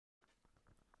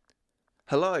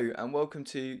Hello and welcome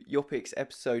to Yopics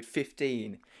episode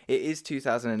 15. It is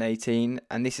 2018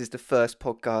 and this is the first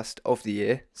podcast of the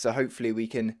year, so hopefully we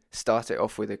can start it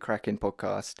off with a cracking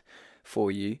podcast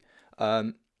for you.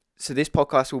 So this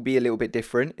podcast will be a little bit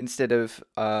different. Instead of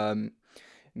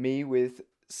me with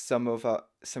some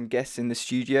guests in the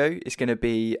studio, it's going to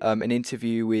be an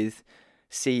interview with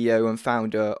CEO and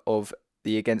founder of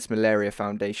the Against Malaria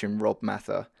Foundation, Rob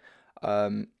Mather.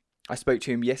 I spoke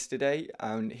to him yesterday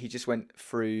and he just went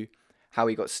through how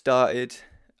he got started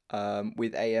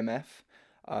with AMF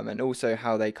and also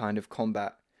how they kind of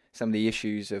combat some of the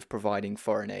issues of providing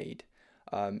foreign aid.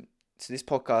 So this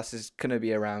podcast is going to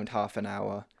be around half an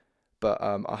hour, but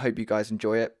I hope you guys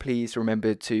enjoy it. Please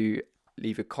remember to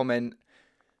leave a comment,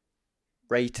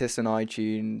 rate us on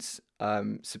iTunes,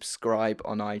 subscribe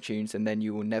on iTunes, and then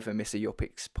you will never miss a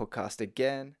Yopics podcast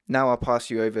again. Now I'll pass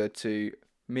you over to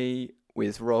me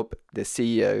with Rob, the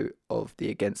CEO of the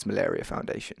Against Malaria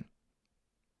Foundation.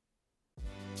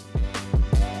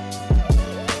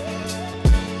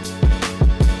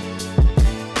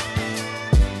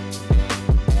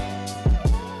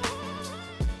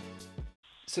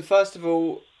 So first of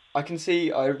all, I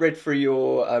read through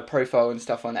your profile and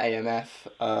stuff on AMF.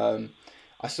 I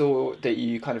saw that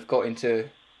you kind of got into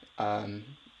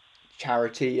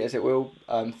charity, as it will,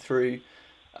 through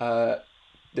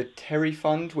the Terry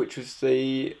Fund, which was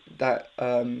that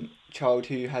child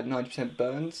who had 90%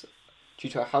 burns due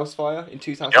to a house fire in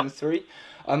 2003. Yep.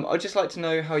 I'd just like to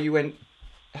know how you went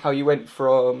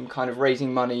from kind of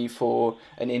raising money for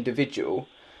an individual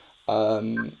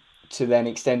to then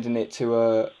extending it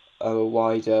to a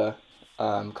wider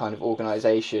kind of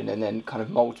organisation and then kind of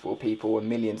multiple people and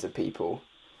millions of people.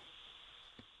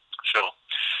 Sure.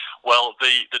 Well,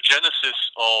 the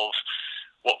genesis of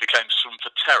what became Swim for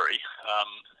Terry,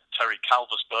 Terry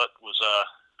Calversbert, was a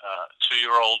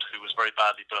 2-year-old who was very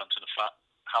badly burnt in a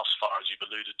house fire, as you've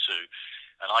alluded to,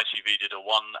 and ITV did a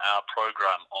 1-hour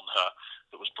program on her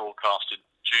that was broadcast in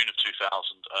June of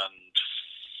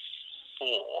 2004,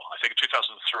 I think 2003,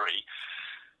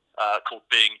 called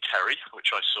Being Terry,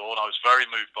 which I saw, and I was very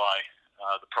moved by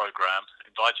the program.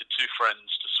 Invited 2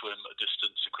 friends to swim a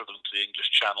distance equivalent to the English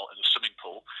Channel in a swimming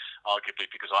pool, arguably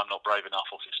because I'm not brave enough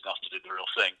or fit enough to do the real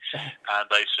thing. And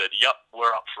they said, yep, we're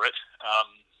up for it.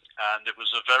 And it was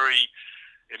a very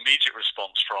immediate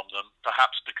response from them,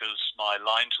 perhaps because my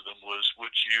line to them was,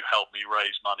 would you help me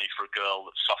raise money for a girl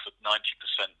that suffered 90%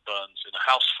 burns in a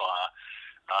house fire?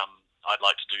 I'd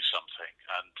like to do something.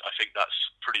 And I think that's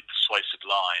a pretty persuasive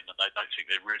line, and I don't think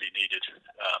they really needed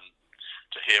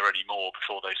to hear any more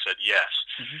before they said yes.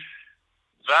 Mm-hmm.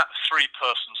 That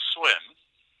 3-person swim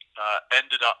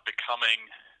ended up becoming,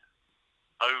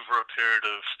 over a period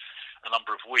of a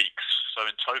number of weeks, so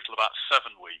in total about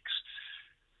 7 weeks,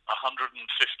 153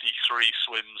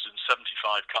 swims in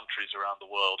 75 countries around the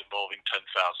world involving 10,000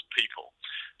 people.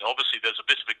 Now, obviously, there's a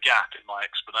bit of a gap in my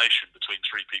explanation between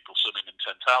 3 people swimming and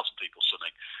 10,000 people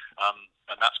swimming,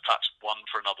 and that's perhaps one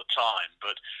for another time,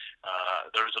 but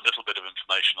there is a little bit of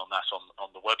information on that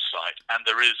on the website, and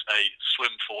there is a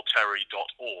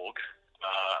swimforterry.org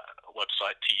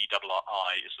website,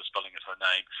 Terri is the spelling of her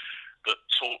name, that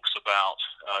talks about,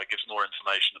 gives more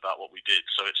information about what we did.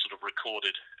 So it's sort of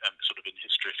recorded sort of in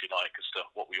history, if you like, as to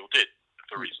what we all did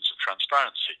for reasons of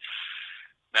transparency.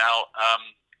 Now,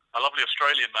 a lovely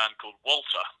Australian man called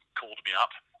Walter called me up.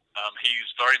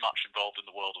 He's very much involved in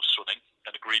the world of swimming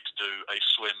and agreed to do a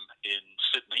swim in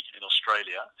Sydney, in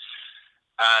Australia.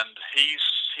 And he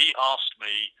asked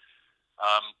me,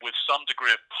 with some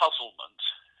degree of puzzlement,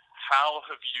 how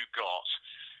have you got,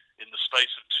 in the space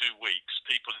of 2 weeks,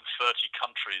 people in 30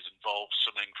 countries involved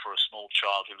swimming for a small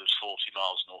child who lives 40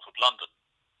 miles north of London?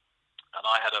 And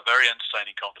I had a very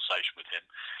entertaining conversation with him.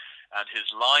 And his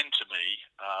line to me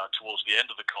towards the end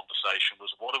of the conversation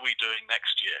was, what are we doing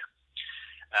next year?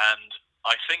 And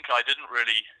I think I didn't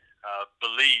really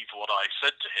believe what I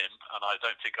said to him, and I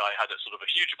don't think I had a sort of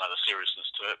a huge amount of seriousness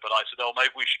to it, but I said,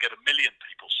 maybe we should get 1 million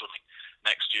people swimming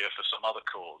next year for some other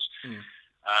cause. Mm.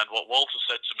 And what Walter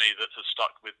said to me that has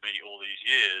stuck with me all these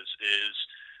years is,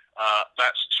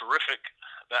 that's terrific.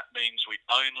 That means we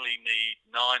only need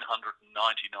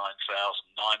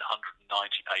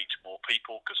 999,998 more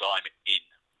people because I'm in.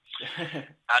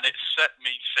 And it set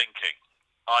me thinking,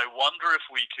 I wonder if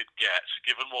we could get,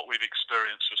 given what we've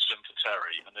experienced with Swim for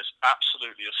Terry and this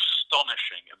absolutely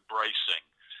astonishing embracing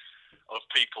of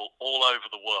people all over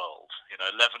the world,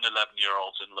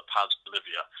 11-year-olds in La Paz,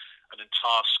 Bolivia, an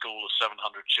entire school of 700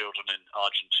 children in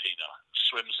Argentina,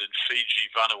 swims in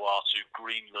Fiji, Vanuatu,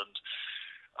 Greenland,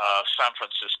 San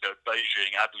Francisco,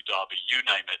 Beijing, Abu Dhabi, you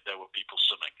name it, there were people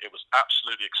swimming. It was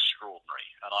absolutely extraordinary,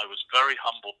 and I was very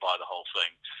humbled by the whole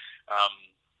thing, um,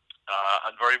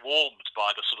 and very warmed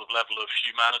by the sort of level of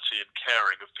humanity and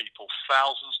caring of people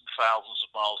thousands and thousands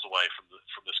of miles away from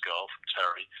this girl, from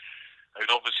Terry, who'd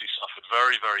obviously suffered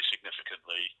very, very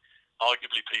significantly,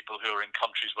 arguably people who are in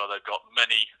countries where they've got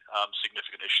many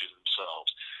significant issues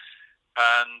themselves.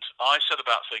 And I set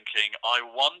about thinking, I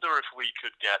wonder if we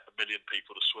could get 1 million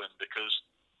people to swim, because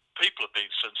people have been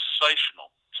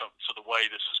sensational to the way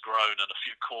this has grown, and a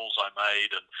few calls I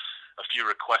made and a few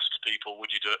requests to people,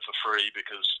 would you do it for free,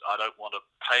 because I don't want to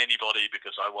pay anybody,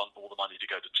 because I want all the money to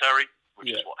go to Terry,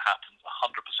 which is what happened.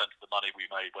 100% of the money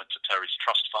we made went to Terry's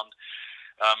trust fund.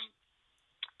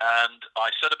 And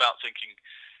I set about thinking,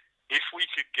 if we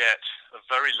could get a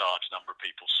very large number of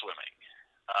people swimming,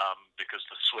 because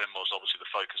the swim was obviously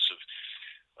the focus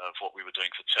of what we were doing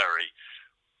for Terry,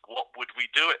 what would we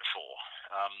do it for?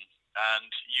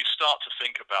 And you start to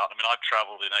think about, I mean, I've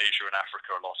travelled in Asia and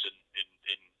Africa a lot in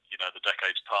the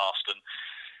decades past, and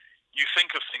you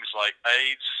think of things like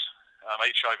AIDS,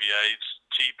 HIV/AIDS,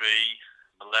 TB,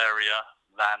 malaria,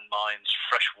 landmines,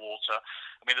 fresh water.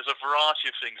 I mean, there's a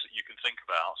variety of things that you can think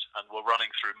about and were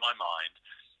running through my mind,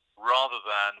 rather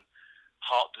than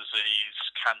heart disease,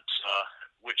 cancer,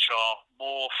 which are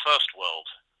more first world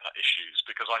issues,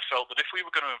 because I felt that if we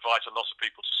were going to invite a lot of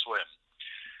people to swim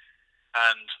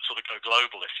and sort of go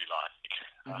global, if you like,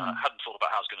 hadn't thought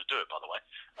about how I was going to do it, by the way,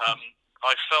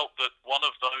 I felt that one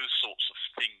of those sorts of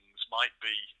things might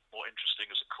be more interesting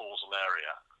as a causal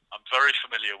area. I'm very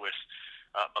familiar with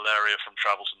malaria from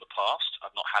travels in the past.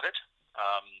 I've not had it,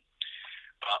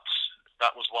 but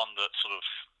that was one that sort of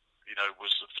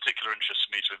was of particular interest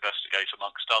to me to investigate,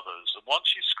 amongst others. And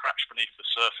once you scratch beneath the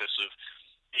surface of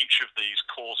each of these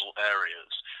causal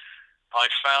areas,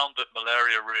 I found that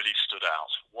malaria really stood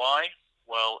out. Why?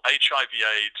 Well,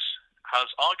 HIV/AIDS has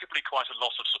arguably quite a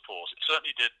lot of support. It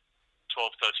certainly did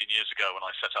 12, 13 years ago when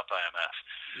I set up AMF.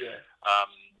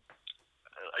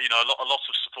 A lot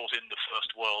of support in the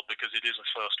first world, because it is a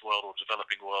first world or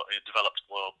developed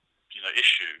world,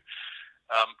 issue.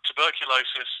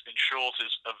 Tuberculosis, in short,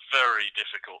 is a very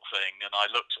difficult thing, and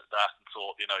I looked at that and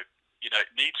thought,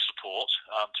 it needs support.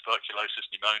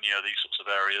 Tuberculosis, pneumonia, these sorts of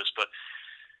areas, but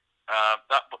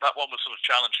that one was sort of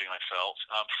challenging, I felt.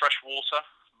 Fresh water,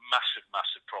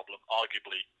 massive problem.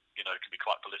 Arguably, can be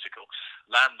quite political.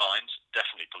 Landmines,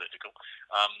 definitely political.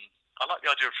 I like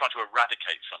the idea of trying to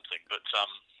eradicate something, but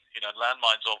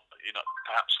landmines,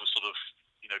 perhaps was sort of,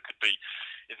 could be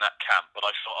in that camp. But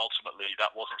I felt ultimately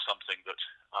that wasn't something that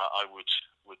I would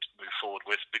move forward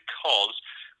with, because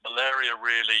malaria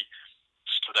really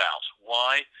stood out.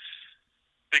 Why?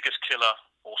 Biggest killer,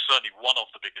 or certainly one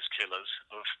of the biggest killers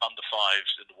of under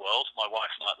fives in the world. My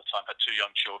wife and I at the time had 2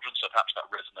 young children, so perhaps that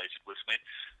resonated with me.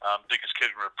 Biggest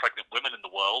killer of pregnant women in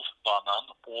the world, bar none,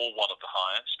 or one of the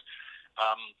highest.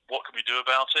 What can we do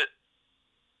about it?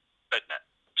 BedNet.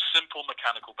 Simple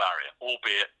mechanical barrier,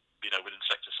 albeit, with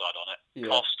insecticide on it.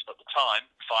 Cost at the time,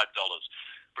 $5.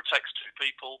 Protects 2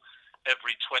 people.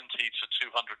 Every 20 to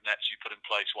 200 nets you put in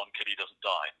place, 1 kiddie doesn't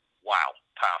die. Wow,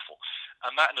 powerful.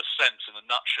 And that, in a sense, in a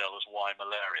nutshell, is why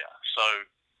malaria. So,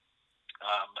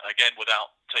 again,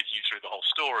 without taking you through the whole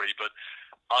story, but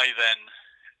I then,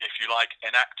 if you like,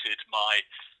 enacted my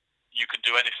you can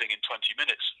do anything in 20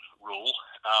 minutes rule.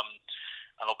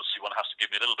 And obviously one has to give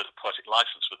me a little bit of poetic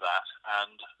license with that.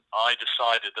 And I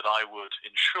decided that I would,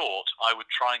 in short, I would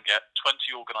try and get 20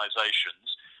 organisations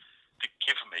to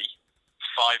give me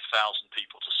 5,000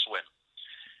 people to swim.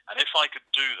 And if I could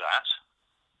do that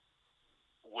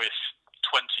with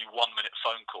 21-minute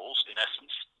phone calls, in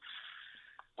essence,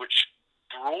 which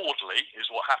broadly is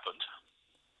what happened,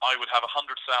 I would have 100,000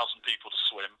 people to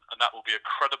swim, and that will be a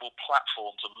credible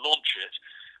platform to launch it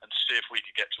and see if we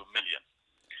could get to 1 million.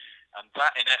 And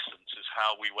that, in essence, is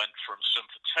how we went from Swim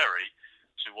for Terry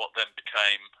to what then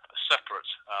became a separate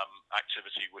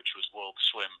activity, which was World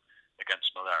Swim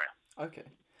Against Malaria. Okay.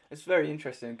 It's very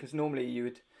interesting, because normally you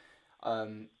would,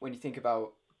 when you think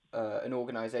about an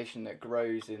organisation that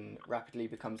grows and rapidly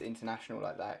becomes international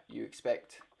like that, you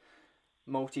expect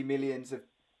multi-millions of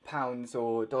pounds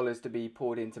or dollars to be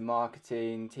poured into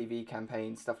marketing, TV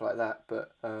campaigns, stuff like that.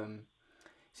 But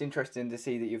it's interesting to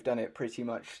see that you've done it pretty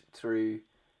much through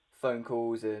phone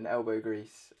calls and elbow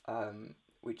grease,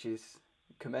 which is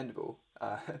commendable.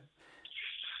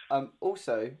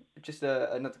 Also, just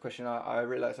another question. I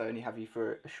realise I only have you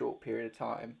for a short period of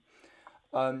time.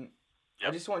 I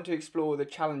just want to explore the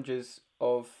challenges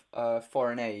of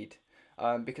foreign aid,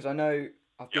 because I know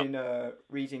I've been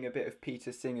reading a bit of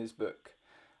Peter Singer's book,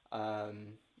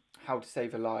 How to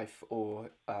Save a Life, or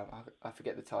I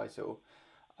forget the title.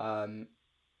 Um,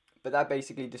 but that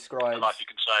basically A Life describes, You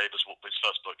Can Save is what his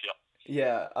first book. Yeah.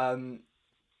 yeah,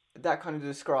 that kind of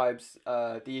describes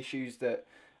the issues that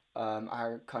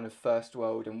our kind of first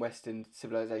world and Western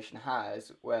civilization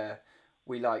has, where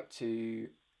we like to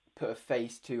put a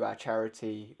face to our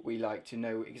charity, we like to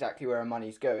know exactly where our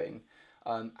money's going.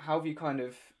 How have you kind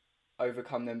of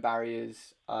overcome them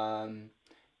barriers, kind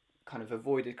of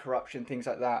avoided corruption, things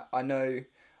like that? I know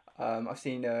I've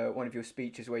seen one of your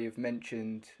speeches where you've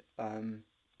mentioned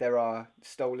there are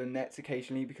stolen nets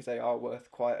occasionally because they are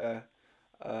worth quite a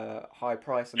high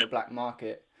price on the Yep. black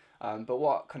market. But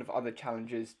what kind of other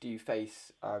challenges do you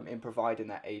face in providing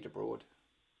that aid abroad?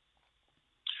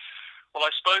 Well,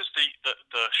 I suppose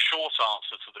the short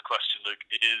answer to the question, Luke,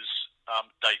 is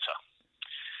data.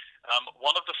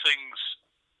 One of the things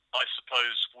I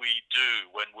suppose we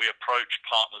do when we approach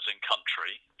partners in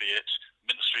country, be it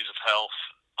ministries of health,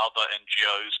 other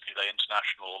NGOs, be they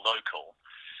international or local,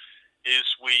 is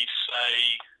we say,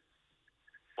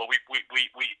 well,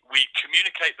 we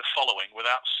communicate the following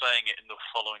without saying it in the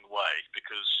following way,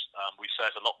 because we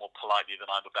say it a lot more politely than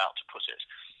I'm about to put it.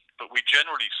 But we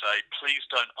generally say, please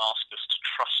don't ask us to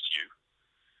trust you,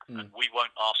 and we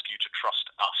won't ask you to trust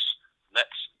us.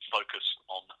 Let's focus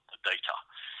on the data.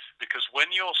 Because when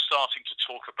you're starting to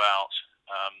talk about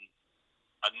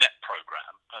a net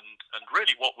program, and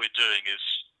really what we're doing is,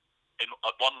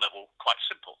 at one level, quite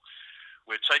simple.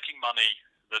 We're taking money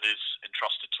that is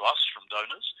entrusted to us from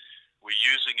donors. We're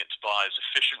using it to buy as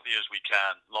efficiently as we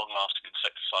can long-lasting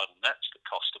insecticidal nets that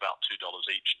cost about $2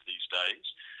 each these days.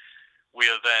 We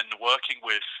are then working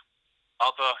with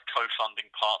other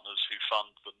co-funding partners who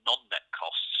fund the non-net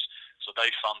costs. So they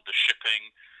fund the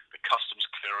shipping, the customs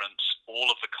clearance,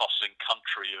 all of the costs in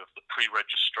country of the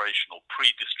pre-registration or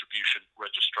pre-distribution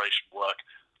registration work,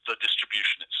 the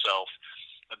distribution itself.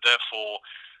 And therefore,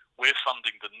 we're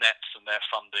funding the nets and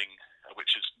they're funding,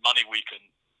 which is money we can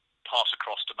pass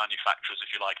across to manufacturers,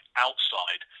 if you like,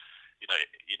 outside,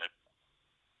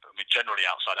 I mean, generally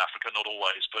outside Africa, not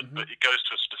always, but it goes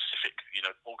to a specific,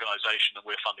 organisation, and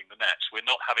we're funding the nets. We're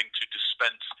not having to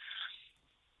dispense,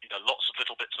 lots of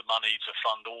little bits of money to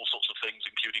fund all sorts of things,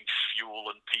 including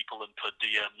fuel and people and per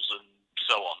diems and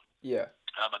so on. Yeah.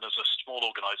 And as a small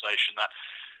organisation, that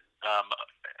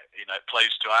it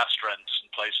plays to our strengths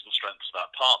and plays to the strengths of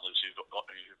our partners who've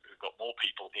got more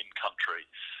people in country.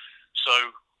 So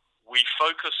we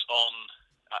focus on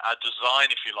our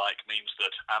design, if you like, means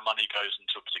that our money goes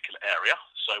into a particular area.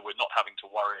 So we're not having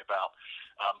to worry about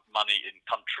money in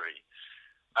country.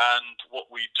 And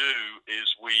what we do is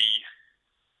we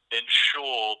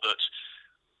ensure that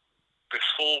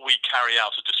before we carry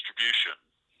out a distribution,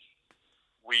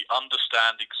 we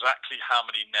understand exactly how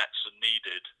many nets are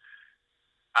needed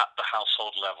at the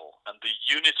household level. And the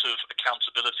unit of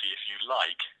accountability, if you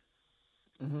like,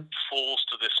 falls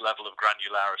to this level of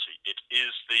granularity. It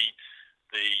is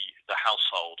the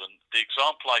household. And the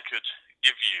example I could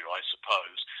give you, I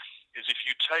suppose, is if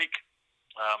you take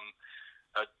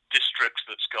a district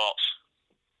that's got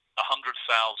 100,000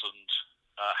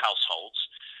 households,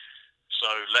 so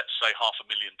let's say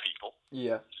 500,000 people,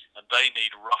 and they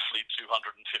need roughly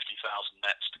 250,000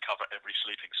 nets to cover every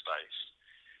sleeping space.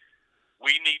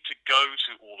 We need to go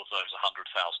to all of those 100,000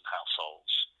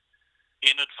 households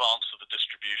in advance of the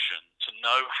distribution to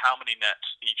know how many nets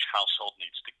each household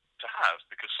needs to have,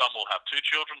 because some will have 2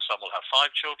 children, some will have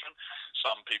 5 children,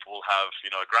 some people will have,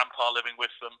 a grandpa living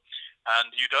with them,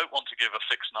 and you don't want to give a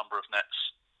fixed number of nets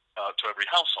to every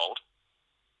household,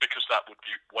 because that would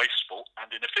be wasteful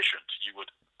and inefficient. You would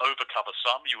overcover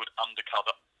some, you would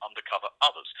undercover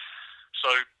others. So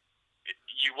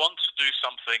you want to do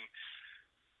something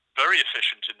very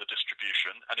efficient in the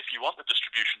distribution, and if you want the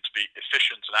distribution to be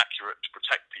efficient and accurate to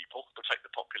protect people, protect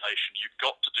the population, you've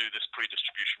got to do this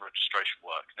pre-distribution registration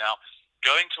work. Now,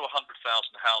 going to 100,000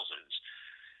 houses,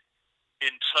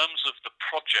 in terms of the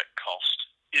project cost,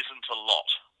 isn't a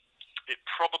lot. It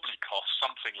probably costs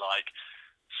something like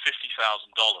 $50,000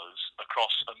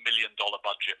 across $1 million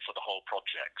budget for the whole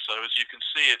project. So as you can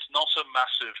see, it's not a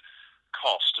massive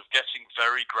cost of getting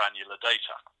very granular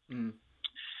data.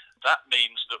 That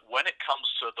means that when it comes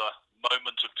to the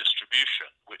moment of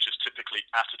distribution, which is typically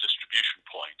at a distribution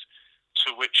point,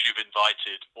 to which you've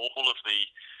invited all of the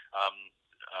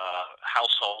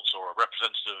households or a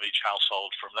representative of each household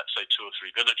from, let's say, 2 or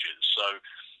 3 villages. So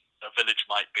a village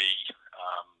might be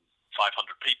 500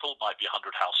 people, might be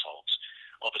 100 households.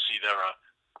 Obviously, there are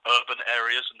urban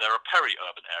areas and there are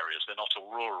peri-urban areas. They're not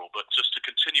all rural. But just to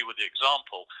continue with the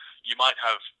example, you might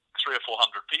have 300 or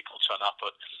 400 people turn up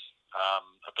at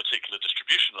a particular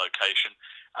distribution location.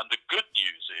 And the good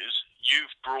news is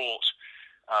you've brought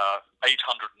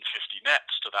 850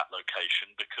 nets to that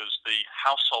location because the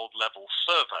household level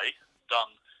survey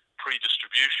done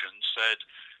pre-distribution said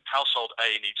household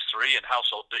A needs 3 and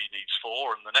household B needs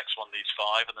 4 and the next one needs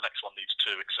 5 and the next one needs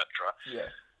 2, etc. Yeah.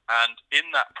 And in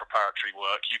that preparatory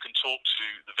work, you can talk to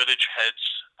the village heads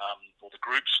or the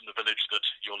groups in the village that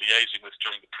you're liaising with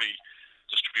during the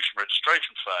pre-distribution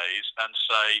registration phase and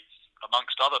say,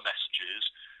 amongst other messages,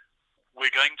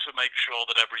 we're going to make sure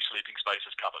that every sleeping space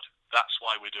is covered. That's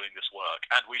why we're doing this work,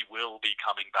 and we will be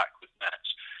coming back with nets.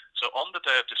 So on the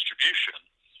day of distribution,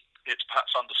 it's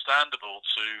perhaps understandable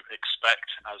to expect,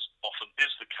 as often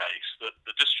is the case, that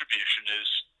the distribution is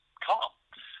calm,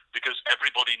 because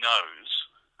everybody knows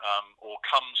or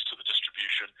comes to the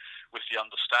distribution with the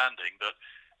understanding that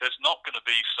there's not going to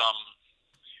be some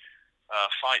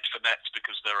fight for nets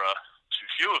because there are too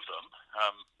few of them,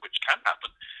 which can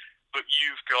happen, but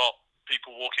you've got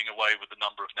people walking away with the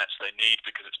number of nets they need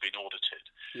because it's been audited,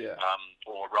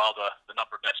 or rather the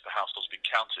number of nets per household has been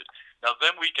counted. Now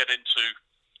then we get into,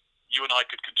 you and I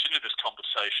could continue this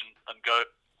conversation and go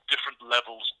different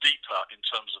levels deeper in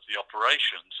terms of the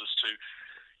operations as to,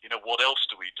 what else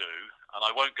do we do? And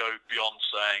I won't go beyond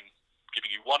saying,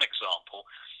 giving you one example,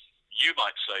 you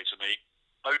might say to me,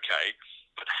 okay,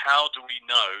 but how do we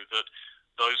know that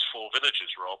those 4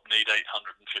 villages, Rob, need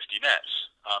 850 nets?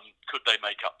 Could they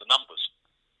make up the numbers?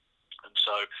 And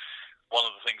so one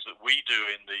of the things that we do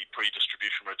in the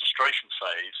pre-distribution registration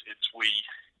phase is we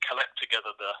collect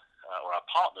together or our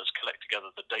partners collect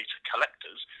together the data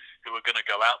collectors who are going to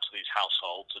go out to these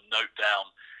households and note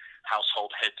down household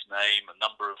head's name, a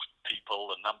number of people,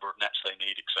 a number of nets they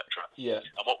need, etc. Yeah.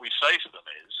 And what we say to them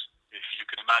is, if you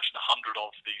can imagine 100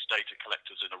 of these data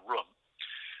collectors in a room,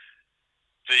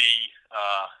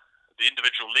 the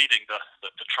individual leading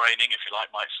the training, if you like,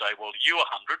 might say, well, you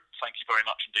 100, thank you very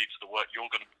much indeed for the work you're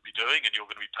going to be doing, and you're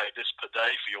going to be paid this per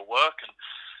day for your work, and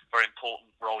very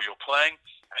important role you're playing,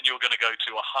 and you're going to go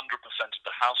to 100% of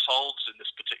the households in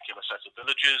this particular set of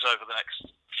villages over the next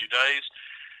few days.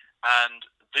 And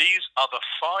these other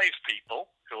 5 people,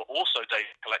 who are also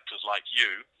data collectors like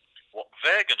you, what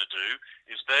they're going to do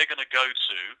is they're going to go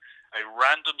to a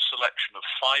random selection of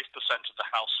 5% of the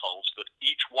households that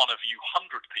each one of you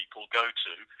 100 people go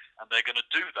to, and they're going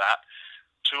to do that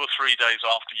 2 or 3 days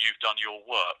after you've done your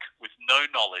work with no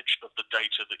knowledge of the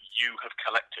data that you have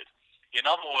collected. In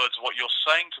other words, what you're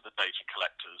saying to the data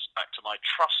collectors, back to my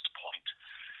trust point,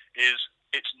 is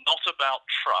it's not about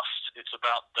trust, it's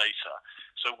about data.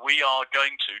 So we are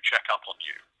going to check up on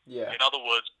you. Yeah. In other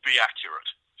words, be accurate.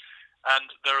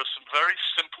 And there are some very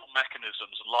simple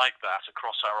mechanisms like that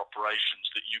across our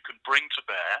operations that you can bring to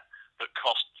bear that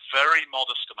cost very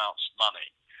modest amounts of money,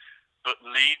 but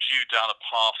lead you down a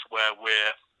path where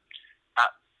we're,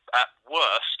 at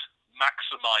worst,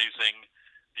 maximizing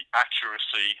the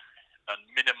accuracy and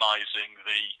minimizing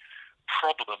the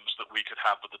problems that we could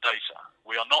have with the data.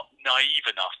 We are not naive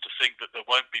enough to think that there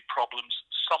won't be problems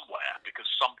somewhere because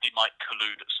somebody might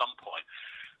collude at some point.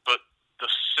 But the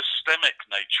systemic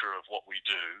nature of what we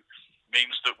do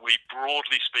means that we,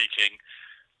 broadly speaking,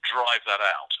 drive that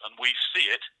out. And we see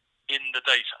it in the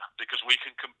data because we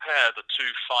can compare the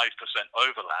 5%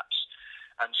 overlaps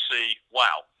and see,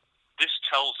 wow, this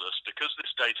tells us, because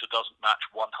this data doesn't match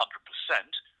 100%,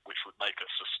 which would make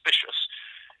us suspicious,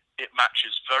 it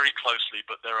matches very closely,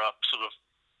 but there are sort of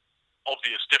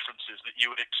obvious differences that you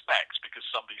would expect because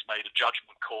somebody's made a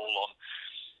judgment call on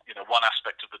one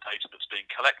aspect of the data that's being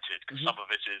collected, because some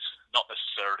of it is not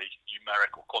necessarily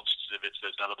numeric or quantitative,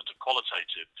 there's an element of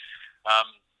qualitative.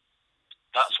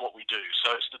 That's what we do.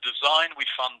 So it's the design. We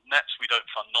fund nets, we don't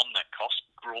fund non-net costs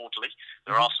broadly.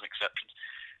 There are some exceptions.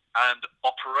 And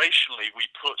operationally, we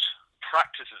put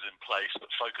practices in place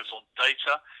that focus on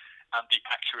data and the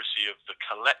accuracy of the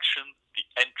collection, the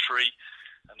entry,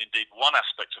 and indeed one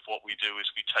aspect of what we do is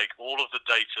we take all of the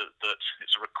data that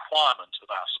is a requirement of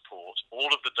our support,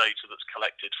 all of the data that's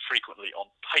collected frequently on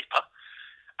paper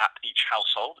at each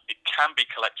household. It can be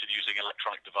collected using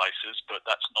electronic devices, but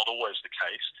that's not always the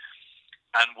case.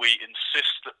 And we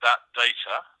insist that that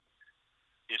data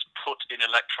is put in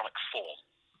electronic form.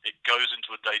 It goes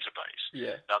into a database.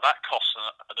 Yeah. Now, that costs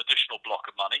an additional block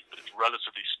of money, but it's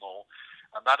relatively small.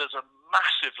 And that is a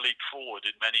massive leap forward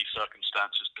in many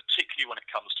circumstances, particularly when it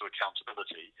comes to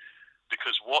accountability,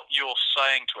 because what you're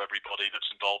saying to everybody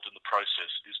that's involved in the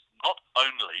process is not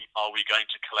only are we going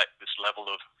to collect this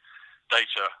level of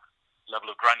data,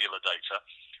 level of granular data,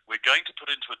 we're going to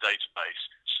put into a database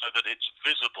so that it's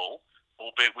visible,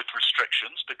 albeit with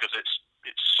restrictions, because it's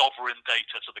it's sovereign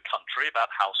data to the country about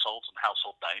households and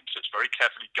household names, so it's very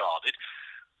carefully guarded,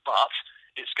 but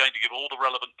it's going to give all the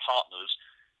relevant partners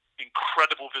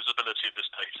incredible visibility of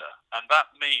this data. And that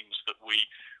means that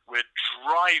we're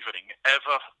driving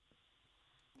ever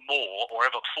more or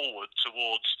ever forward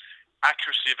towards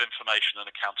accuracy of information and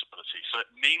accountability. So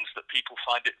it means that people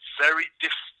find it very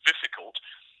difficult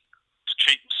to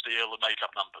cheat and steal and make up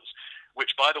numbers,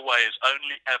 which, by the way, is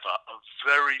only ever a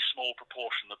very small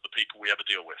proportion of the people we ever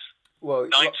deal with. Well,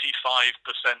 95%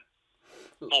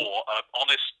 more are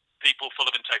honest people full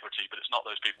of integrity, but it's not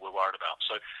those people we're worried about.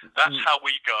 So that's how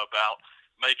we go about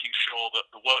making sure that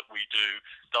the work we do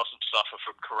doesn't suffer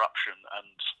from corruption and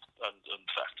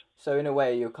theft. So in a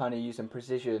way, you're kind of using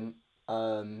precision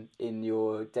in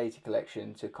your data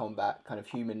collection to combat kind of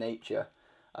human nature,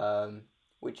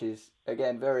 which is,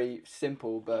 again, very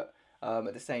simple, but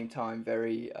at the same time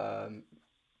very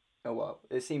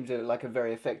it seems like a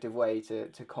very effective way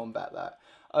to combat that.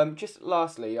 Just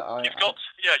lastly, you've got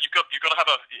to have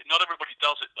not everybody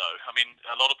does it though. I mean,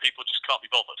 a lot of people just can't be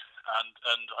bothered,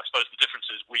 and I suppose the difference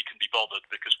is we can be bothered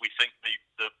because we think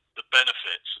the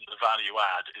benefits and the value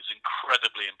add is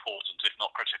incredibly important, if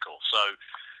not critical. So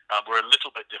we're a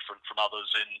little bit different from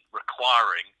others in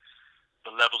requiring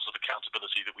the levels of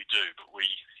accountability that we do, but we,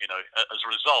 as a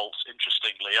result,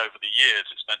 interestingly, over the years,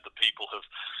 it's meant that people have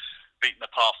beaten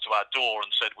a path to our door and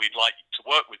said, we'd like to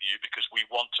work with you because we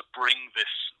want to bring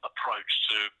this approach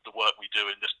to the work we do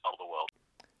in this part of the world.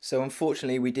 So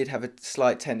unfortunately, we did have a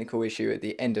slight technical issue at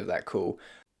the end of that call.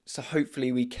 So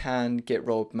hopefully we can get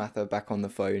Rob Mather back on the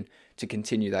phone to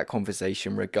continue that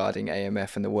conversation regarding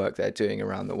AMF and the work they're doing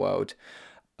around the world.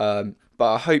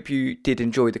 But I hope you did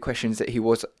enjoy the questions that he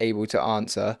was able to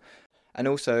answer. And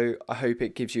also, I hope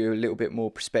it gives you a little bit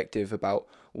more perspective about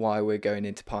why we're going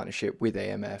into partnership with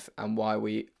AMF and why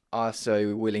we are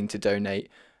so willing to donate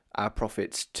our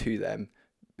profits to them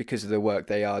because of the work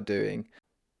they are doing.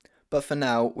 But for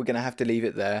now, we're going to have to leave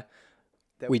it there.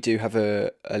 We do have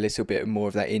a little bit more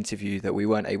of that interview that we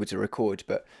weren't able to record,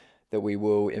 but that we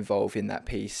will involve in that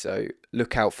piece, so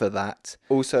look out for that.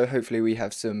 Also, hopefully we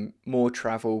have some more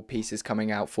travel pieces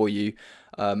coming out for you,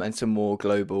 and some more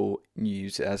global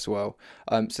news as well.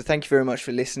 So thank you very much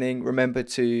for listening. Remember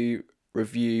to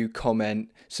review,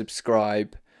 comment,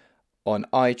 subscribe on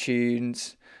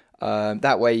iTunes.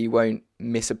 That way you won't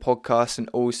miss a podcast, and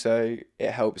also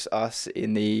it helps us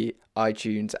in the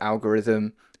iTunes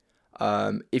algorithm.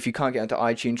 If you can't get onto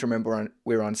iTunes, remember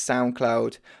we're on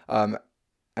SoundCloud.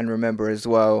 And remember as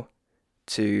well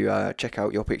to check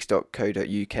out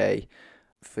yopics.co.uk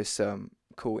for some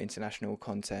cool international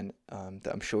content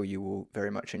that I'm sure you will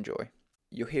very much enjoy.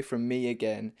 You'll hear from me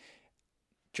again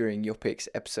during Yopics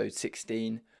episode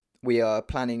 16. We are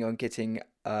planning on getting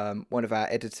one of our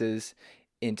editors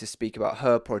in to speak about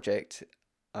her project,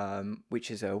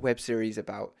 which is a web series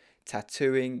about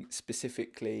tattooing,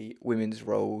 specifically women's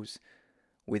roles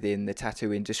within the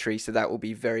tattoo industry. So that will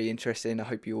be very interesting. I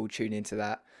hope you all tune into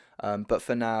that. But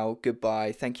for now,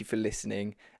 goodbye. Thank you for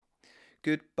listening.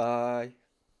 Goodbye.